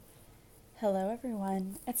Hello,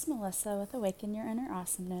 everyone. It's Melissa with Awaken Your Inner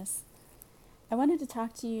Awesomeness. I wanted to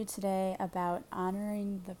talk to you today about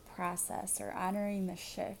honoring the process or honoring the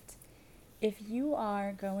shift. If you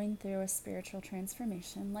are going through a spiritual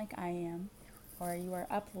transformation like I am, or you are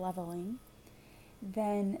up leveling,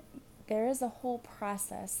 then there is a whole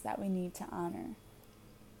process that we need to honor.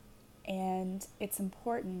 And it's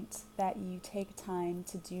important that you take time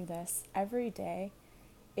to do this every day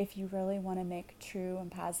if you really want to make true and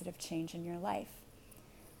positive change in your life.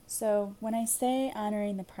 So, when I say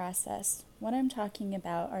honoring the process, what I'm talking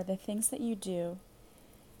about are the things that you do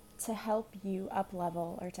to help you up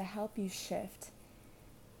level or to help you shift.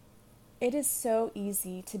 It is so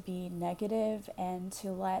easy to be negative and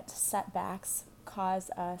to let setbacks cause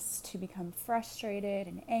us to become frustrated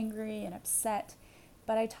and angry and upset.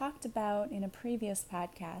 But I talked about in a previous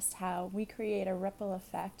podcast how we create a ripple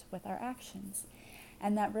effect with our actions.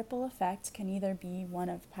 And that ripple effect can either be one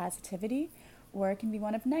of positivity or it can be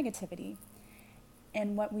one of negativity.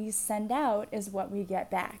 And what we send out is what we get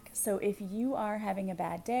back. So if you are having a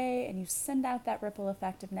bad day and you send out that ripple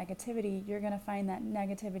effect of negativity, you're going to find that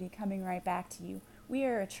negativity coming right back to you. We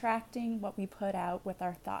are attracting what we put out with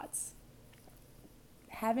our thoughts.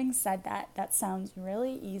 Having said that, that sounds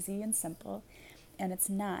really easy and simple, and it's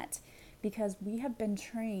not, because we have been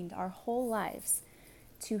trained our whole lives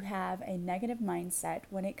to have a negative mindset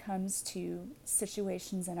when it comes to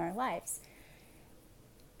situations in our lives.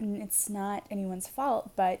 And it's not anyone's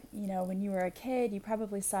fault, but when you were a kid, you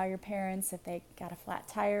probably saw your parents, if they got a flat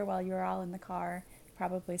tire while you were all in the car,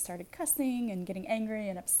 probably started cussing and getting angry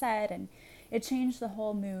and upset, and it changed the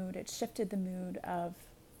whole mood. It shifted the mood of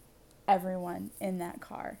everyone in that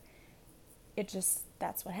car.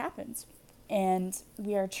 That's what happens. And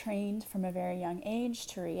we are trained from a very young age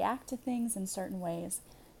to react to things in certain ways.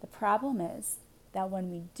 The problem is that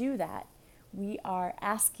when we do that, we are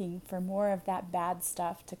asking for more of that bad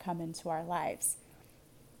stuff to come into our lives.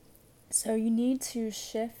 So you need to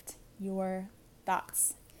shift your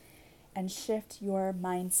thoughts and shift your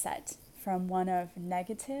mindset from one of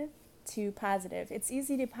negative to positive. It's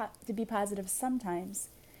easy to be positive sometimes,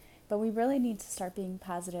 but we really need to start being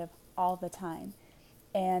positive all the time.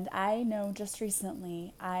 And I know just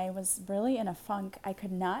recently I was really in a funk. I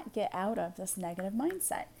could not get out of this negative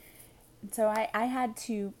mindset. So I had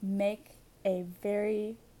to make a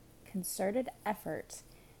very concerted effort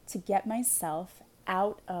to get myself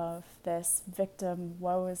out of this victim,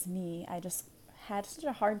 woe is me. I just had such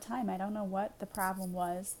a hard time. I don't know what the problem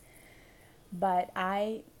was, but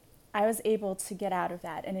I was able to get out of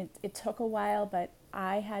that. And it took a while, but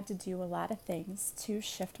I had to do a lot of things to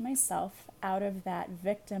shift myself out of that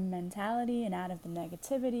victim mentality and out of the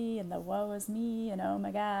negativity and the woe is me and oh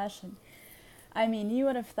my gosh. And I mean, you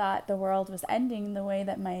would have thought the world was ending the way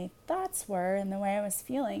that my thoughts were and the way I was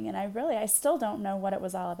feeling. And I still don't know what it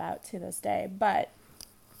was all about to this day. But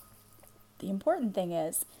the important thing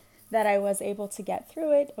is that I was able to get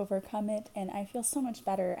through it, overcome it, and I feel so much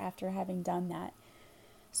better after having done that.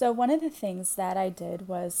 So one of the things that I did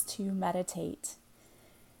was to meditate.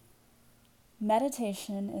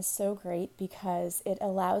 Meditation is so great because it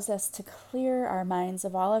allows us to clear our minds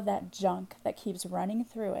of all of that junk that keeps running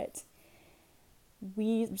through it.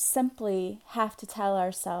 We simply have to tell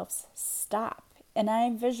ourselves, stop. And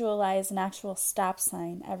I visualize an actual stop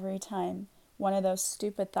sign every time one of those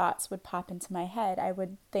stupid thoughts would pop into my head. I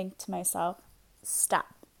would think to myself,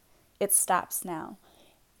 stop. It stops now.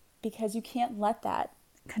 Because you can't let that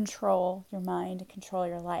control your mind, control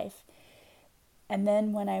your life. And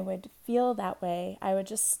then when I would feel that way, I would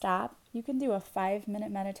just stop. You can do a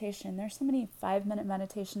 5-minute meditation. There's so many 5-minute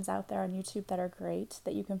meditations out there on YouTube that are great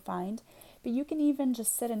that you can find. But you can even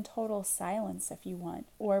just sit in total silence if you want,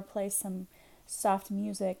 or play some soft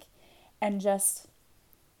music and just,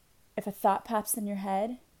 if a thought pops in your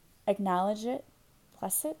head, acknowledge it,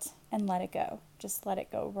 bless it, and let it go. Just let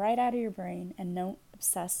it go right out of your brain and don't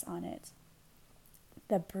obsess on it.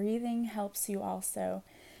 The breathing helps you also.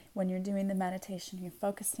 When you're doing the meditation, you're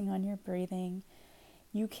focusing on your breathing.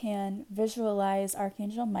 You can visualize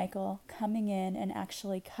Archangel Michael coming in and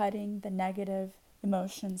actually cutting the negative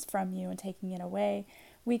emotions from you and taking it away.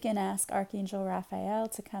 We can ask Archangel Raphael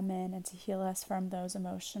to come in and to heal us from those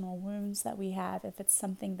emotional wounds that we have. If it's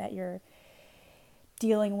something that you're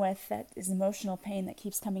dealing with that is emotional pain that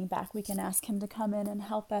keeps coming back, we can ask him to come in and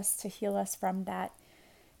help us to heal us from that.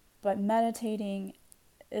 But meditating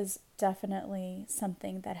is definitely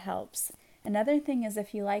something that helps. Another thing is,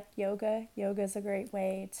 if you like yoga, yoga is a great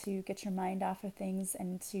way to get your mind off of things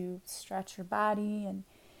and to stretch your body. And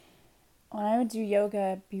when I would do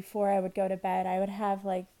yoga before I would go to bed, I would have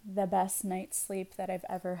like the best night's sleep that I've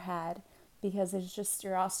ever had, because it's just,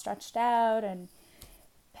 you're all stretched out, and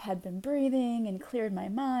had been breathing and cleared my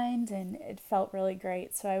mind, and it felt really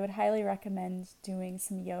great. So I would highly recommend doing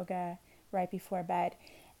some yoga right before bed.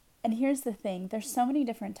 And here's the thing, there's so many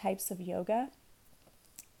different types of yoga.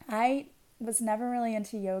 I was never really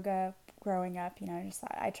into yoga growing up.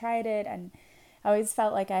 I tried it, and I always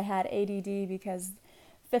felt like I had ADD because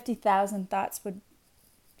 50,000 thoughts would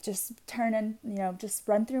just turn and, just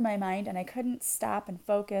run through my mind, and I couldn't stop and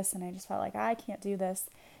focus, and I just felt like I can't do this.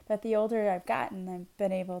 But the older I've gotten, I've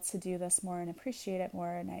been able to do this more and appreciate it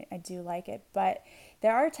more, and I do like it. But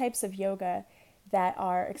there are types of yoga that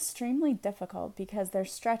are extremely difficult because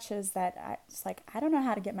there's stretches that it's like, I don't know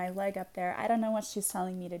how to get my leg up there. I don't know what she's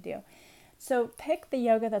telling me to do. So pick the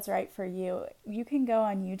yoga that's right for you. You can go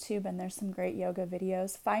on YouTube and there's some great yoga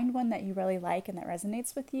videos. Find one that you really like and that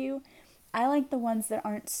resonates with you. I like the ones that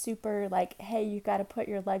aren't super like, hey, you got to put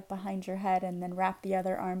your leg behind your head and then wrap the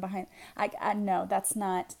other arm behind. I no, that's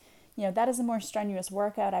not, that is a more strenuous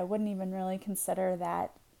workout. I wouldn't even really consider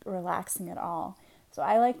that relaxing at all. So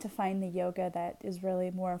I like to find the yoga that is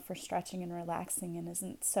really more for stretching and relaxing and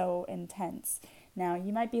isn't so intense. Now,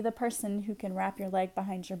 you might be the person who can wrap your leg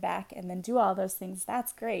behind your back and then do all those things.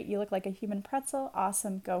 That's great. You look like a human pretzel.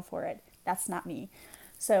 Awesome. Go for it. That's not me.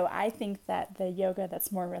 So I think that the yoga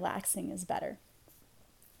that's more relaxing is better.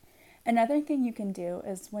 Another thing you can do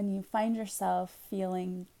is when you find yourself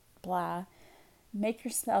feeling blah, make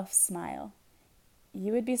yourself smile.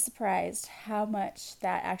 You would be surprised how much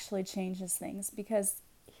that actually changes things, because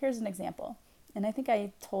here's an example. And I think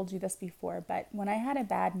I told you this before, but when I had a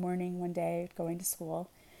bad morning one day going to school,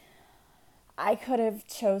 I could have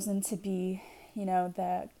chosen to be,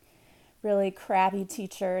 the really crabby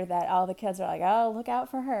teacher that all the kids are like, oh, look out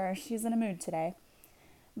for her. She's in a mood today.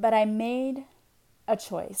 But I made a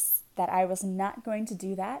choice that I was not going to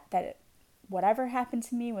do that, whatever happened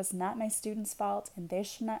to me was not my students' fault, and they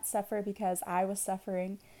should not suffer because I was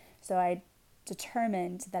suffering. So I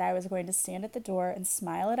determined that I was going to stand at the door and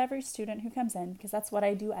smile at every student who comes in, because that's what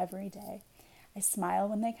I do every day. I smile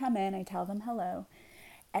when they come in, I tell them hello,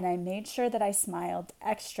 and I made sure that I smiled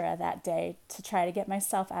extra that day to try to get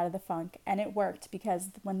myself out of the funk. And it worked, because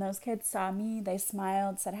when those kids saw me, they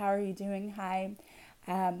smiled, said, how are you doing? Hi,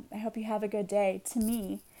 I hope you have a good day, to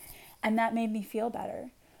me. And that made me feel better.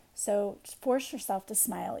 So force yourself to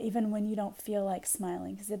smile, even when you don't feel like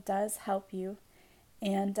smiling, because it does help you.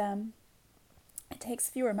 And it takes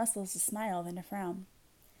fewer muscles to smile than to frown.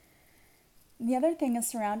 The other thing is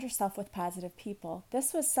surround yourself with positive people.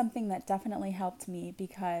 This was something that definitely helped me,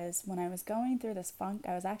 because when I was going through this funk,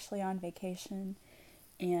 I was actually on vacation,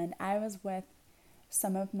 and I was with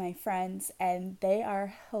some of my friends, and they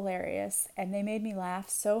are hilarious, and they made me laugh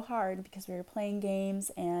so hard because we were playing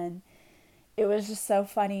games, and it was just so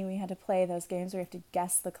funny. We had to play those games where you have to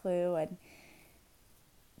guess the clue, and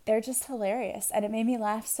they're just hilarious, and it made me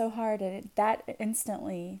laugh so hard, and that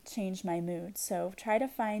instantly changed my mood. So try to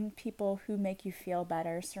find people who make you feel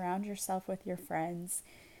better. Surround yourself with your friends.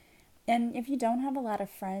 And if you don't have a lot of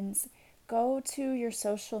friends, go to your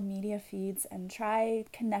social media feeds and try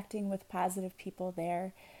connecting with positive people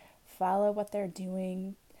there. Follow what they're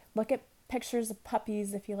doing. Look at pictures of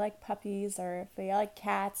puppies if you like puppies, or if you like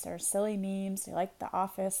cats, or silly memes. You like The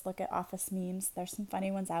Office, look at Office memes. There's some funny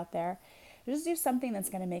ones out there. Just do something that's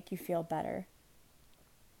going to make you feel better.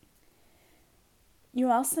 You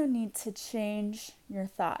also need to change your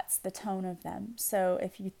thoughts, the tone of them. So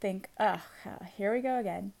if you think, ugh, here we go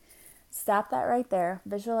again, stop that right there.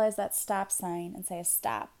 Visualize that stop sign and say,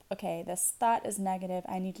 stop. Okay, this thought is negative.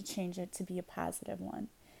 I need to change it to be a positive one.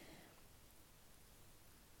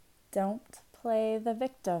 Don't play the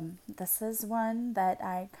victim. This is one that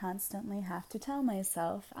I constantly have to tell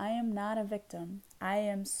myself. I am not a victim. I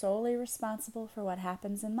am solely responsible for what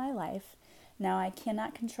happens in my life. Now, I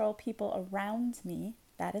cannot control people around me.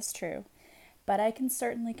 That is true. But I can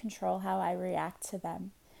certainly control how I react to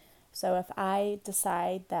them. So if I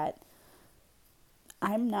decide that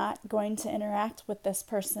I'm not going to interact with this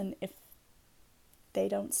person if they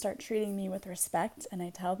don't start treating me with respect, and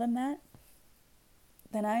I tell them that,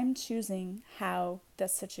 then I'm choosing how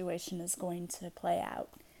this situation is going to play out.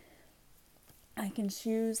 I can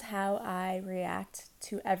choose how I react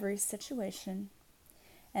to every situation,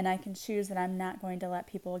 and I can choose that I'm not going to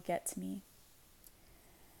let people get to me.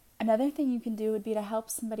 Another thing you can do would be to help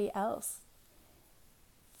somebody else.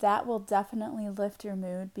 That will definitely lift your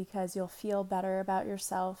mood, because you'll feel better about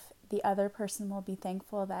yourself. The other person will be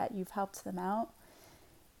thankful that you've helped them out.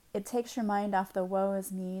 It takes your mind off the woe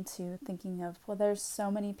is me to thinking of, well, there's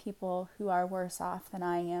so many people who are worse off than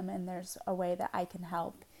I am, and there's a way that I can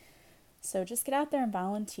help. So just get out there and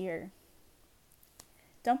volunteer.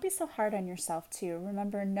 Don't be so hard on yourself too.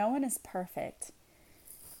 Remember, no one is perfect.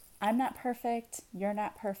 I'm not perfect. You're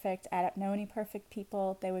not perfect. I don't know any perfect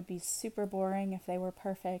people. They would be super boring if they were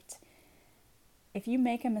perfect. If you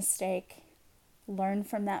make a mistake, learn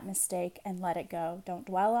from that mistake and let it go. Don't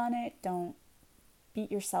dwell on it. Don't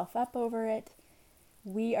beat yourself up over it.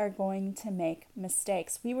 We are going to make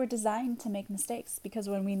mistakes. We were designed to make mistakes because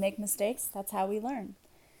when we make mistakes, that's how we learn.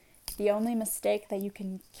 The only mistake that you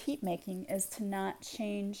can keep making is to not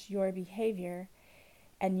change your behavior,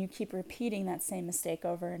 and you keep repeating that same mistake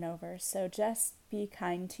over and over. So just be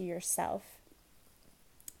kind to yourself.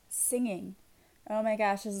 Singing. Oh my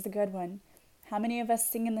gosh, this is a good one. How many of us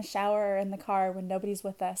sing in the shower or in the car when nobody's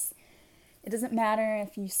with us? It doesn't matter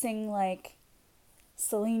if you sing like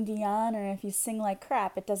Celine Dion or if you sing like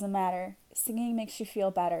crap, it doesn't matter. Singing makes you feel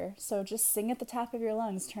better. So just sing at the top of your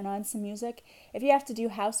lungs. Turn on some music. If you have to do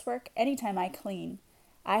housework, anytime I clean,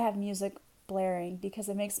 I have music blaring because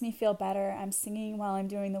it makes me feel better. I'm singing while I'm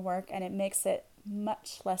doing the work and it makes it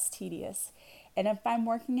much less tedious. And if I'm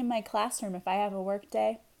working in my classroom, if I have a work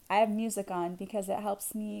day, I have music on because it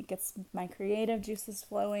helps me, gets my creative juices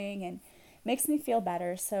flowing and makes me feel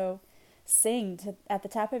better. So sing at the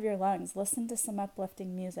top of your lungs. Listen to some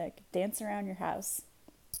uplifting music. Dance around your house.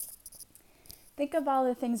 Think of all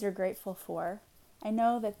the things you're grateful for. I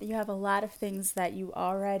know that you have a lot of things that you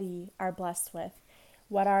already are blessed with.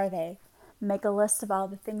 What are they? Make a list of all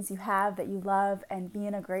the things you have that you love and be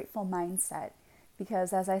in a grateful mindset.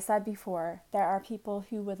 Because as I said before, there are people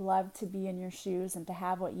who would love to be in your shoes and to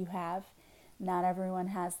have what you have. Not everyone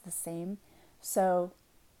has the same. So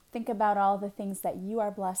think about all the things that you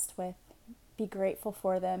are blessed with. Be grateful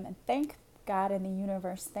for them and thank God in the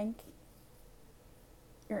universe. Thank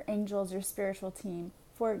your angels, your spiritual team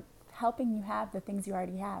for helping you have the things you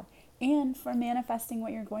already have and for manifesting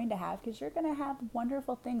what you're going to have, because you're going to have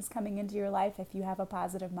wonderful things coming into your life if you have a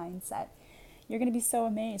positive mindset. You're going to be so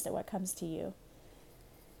amazed at what comes to you.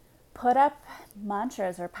 Put up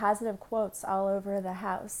mantras or positive quotes all over the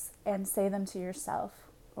house and say them to yourself.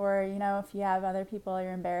 Or, if you have other people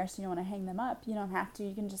you're embarrassed and you want to hang them up, you don't have to.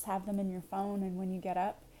 You can just have them in your phone, and when you get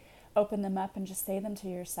up, open them up and just say them to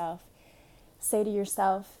yourself. Say to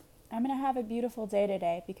yourself, I'm going to have a beautiful day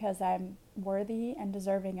today because I'm worthy and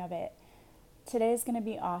deserving of it. Today's going to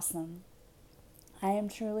be awesome. I am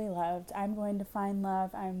truly loved. I'm going to find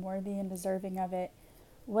love. I'm worthy and deserving of it.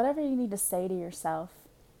 Whatever you need to say to yourself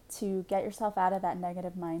to get yourself out of that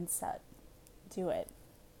negative mindset, do it.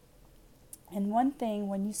 And one thing,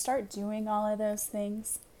 when you start doing all of those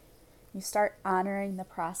things, you start honoring the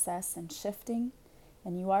process and shifting,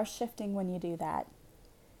 and you are shifting when you do that.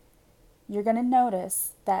 You're going to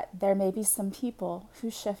notice that there may be some people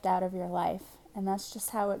who shift out of your life, and that's just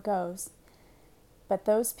how it goes. But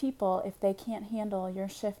those people, if they can't handle your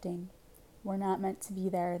shifting, were not meant to be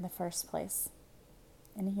there in the first place.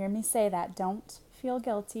 And hear me say that. Don't feel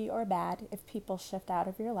guilty or bad if people shift out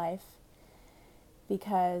of your life,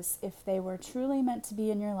 because if they were truly meant to be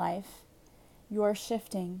in your life, your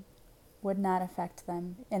shifting would not affect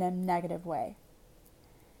them in a negative way.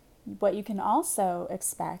 What you can also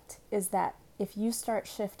expect is that if you start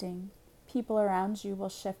shifting, people around you will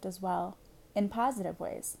shift as well in positive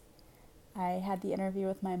ways. I had the interview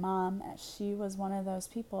with my mom. She was one of those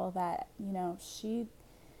people that, she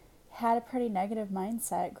had a pretty negative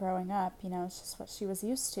mindset growing up. It's just what she was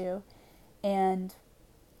used to. And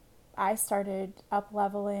I started up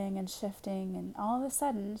leveling and shifting, and all of a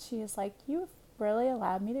sudden she was like, you've really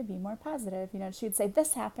allowed me to be more positive. She'd say,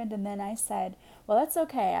 this happened, and then I said, well, that's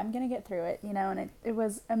okay, I'm going to get through it, and it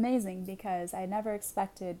was amazing because I never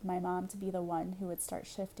expected my mom to be the one who would start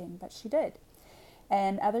shifting, but she did.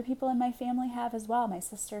 And other people in my family have as well. My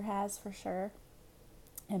sister has for sure,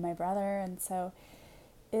 and my brother, and so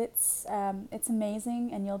it's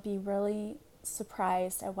amazing, and you'll be really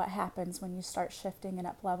surprised at what happens when you start shifting and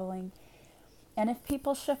up leveling. And if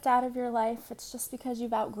people shift out of your life, it's just because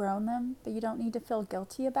you've outgrown them, but you don't need to feel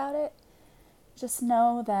guilty about it. Just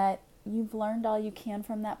know that you've learned all you can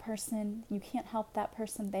from that person. You can't help that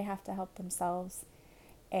person, they have to help themselves.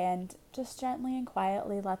 And just gently and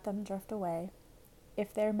quietly let them drift away.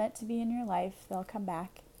 If they're meant to be in your life, they'll come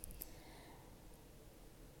back.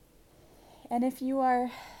 And if you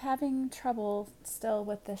are having trouble still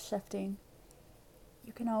with this shifting,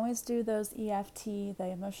 you can always do those EFT, the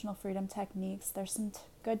emotional freedom techniques. There's some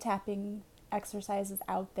good tapping exercises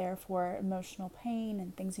out there for emotional pain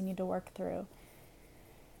and things you need to work through.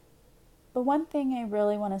 But one thing I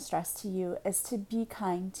really want to stress to you is to be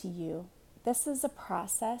kind to you. This is a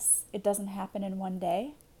process. It doesn't happen in one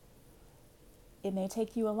day. It may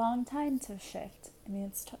take you a long time to shift.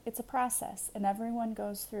 It's a process, and everyone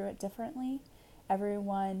goes through it differently,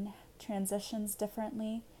 Everyone transitions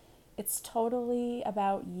differently. It's totally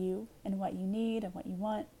about you and what you need and what you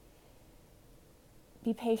want.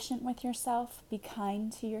 Be patient with yourself. Be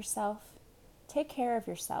kind to yourself. Take care of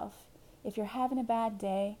yourself. If you're having a bad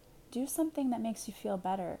day, do something that makes you feel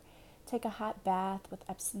better. Take a hot bath with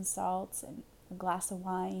Epsom salts and a glass of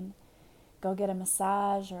wine. Go get a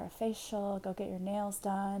massage or a facial. Go get your nails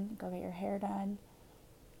done. Go get your hair done.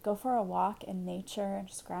 Go for a walk in nature and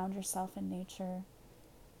just ground yourself in nature.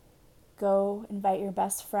 Go invite your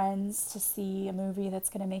best friends to see a movie that's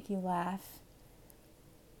going to make you laugh.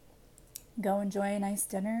 Go enjoy a nice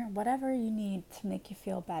dinner, whatever you need to make you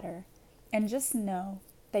feel better. And just know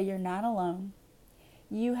that you're not alone.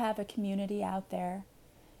 You have a community out there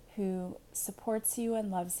who supports you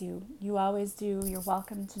and loves you. You always do. You're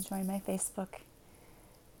welcome to join my Facebook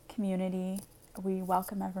community. We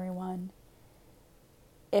welcome everyone.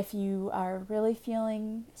 If you are really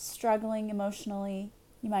struggling emotionally,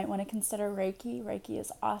 you might want to consider Reiki. Reiki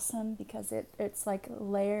is awesome because it's like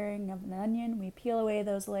layering of an onion. We peel away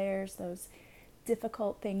those layers, those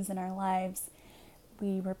difficult things in our lives.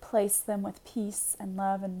 We replace them with peace and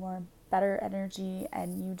love and more better energy,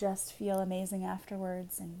 and you just feel amazing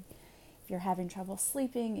afterwards. And if you're having trouble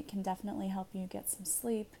sleeping, it can definitely help you get some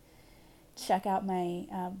sleep. Check out my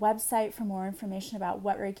website for more information about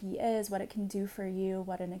what Reiki is, what it can do for you,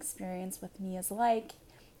 what an experience with me is like.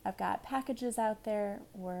 I've got packages out there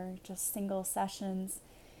or just single sessions.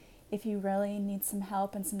 If you really need some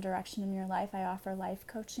help and some direction in your life, I offer life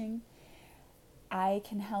coaching. I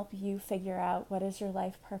can help you figure out what is your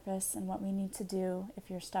life purpose and what we need to do. If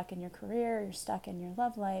you're stuck in your career, you're stuck in your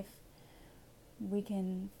love life, we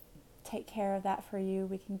can take care of that for you.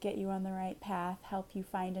 We can get you on the right path, help you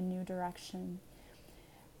find a new direction.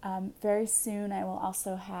 Very soon I will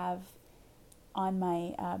also have on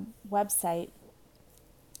my website,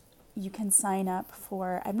 you can sign up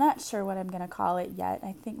for, I'm not sure what I'm going to call it yet.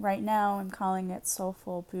 I think right now I'm calling it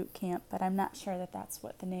Soulful Boot Camp, but I'm not sure that that's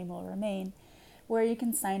what the name will remain, where you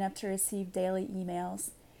can sign up to receive daily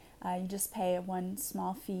emails. You just pay one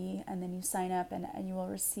small fee and then you sign up and you will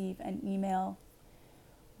receive an email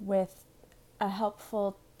with a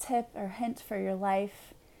helpful tip or hint for your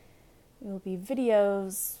life. It will be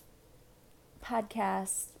videos,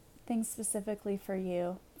 podcasts, things specifically for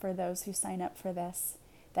you, for those who sign up for this,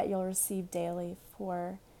 that you'll receive daily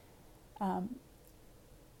for, I'm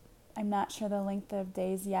not sure the length of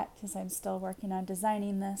days yet because I'm still working on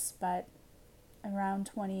designing this, but around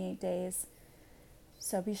 28 days.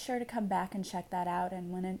 So be sure to come back and check that out,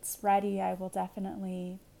 and when it's ready, I will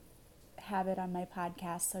definitely have it on my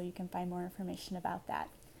podcast so you can find more information about that.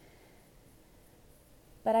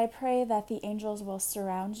 But I pray that the angels will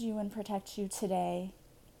surround you and protect you today.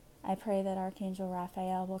 I pray that Archangel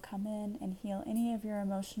Raphael will come in and heal any of your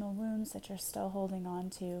emotional wounds that you're still holding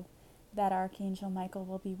on to. That Archangel Michael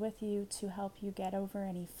will be with you to help you get over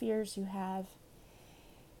any fears you have.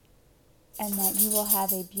 And that you will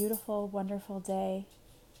have a beautiful, wonderful day.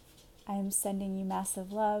 I am sending you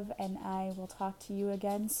massive love, and I will talk to you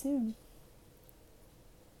again soon.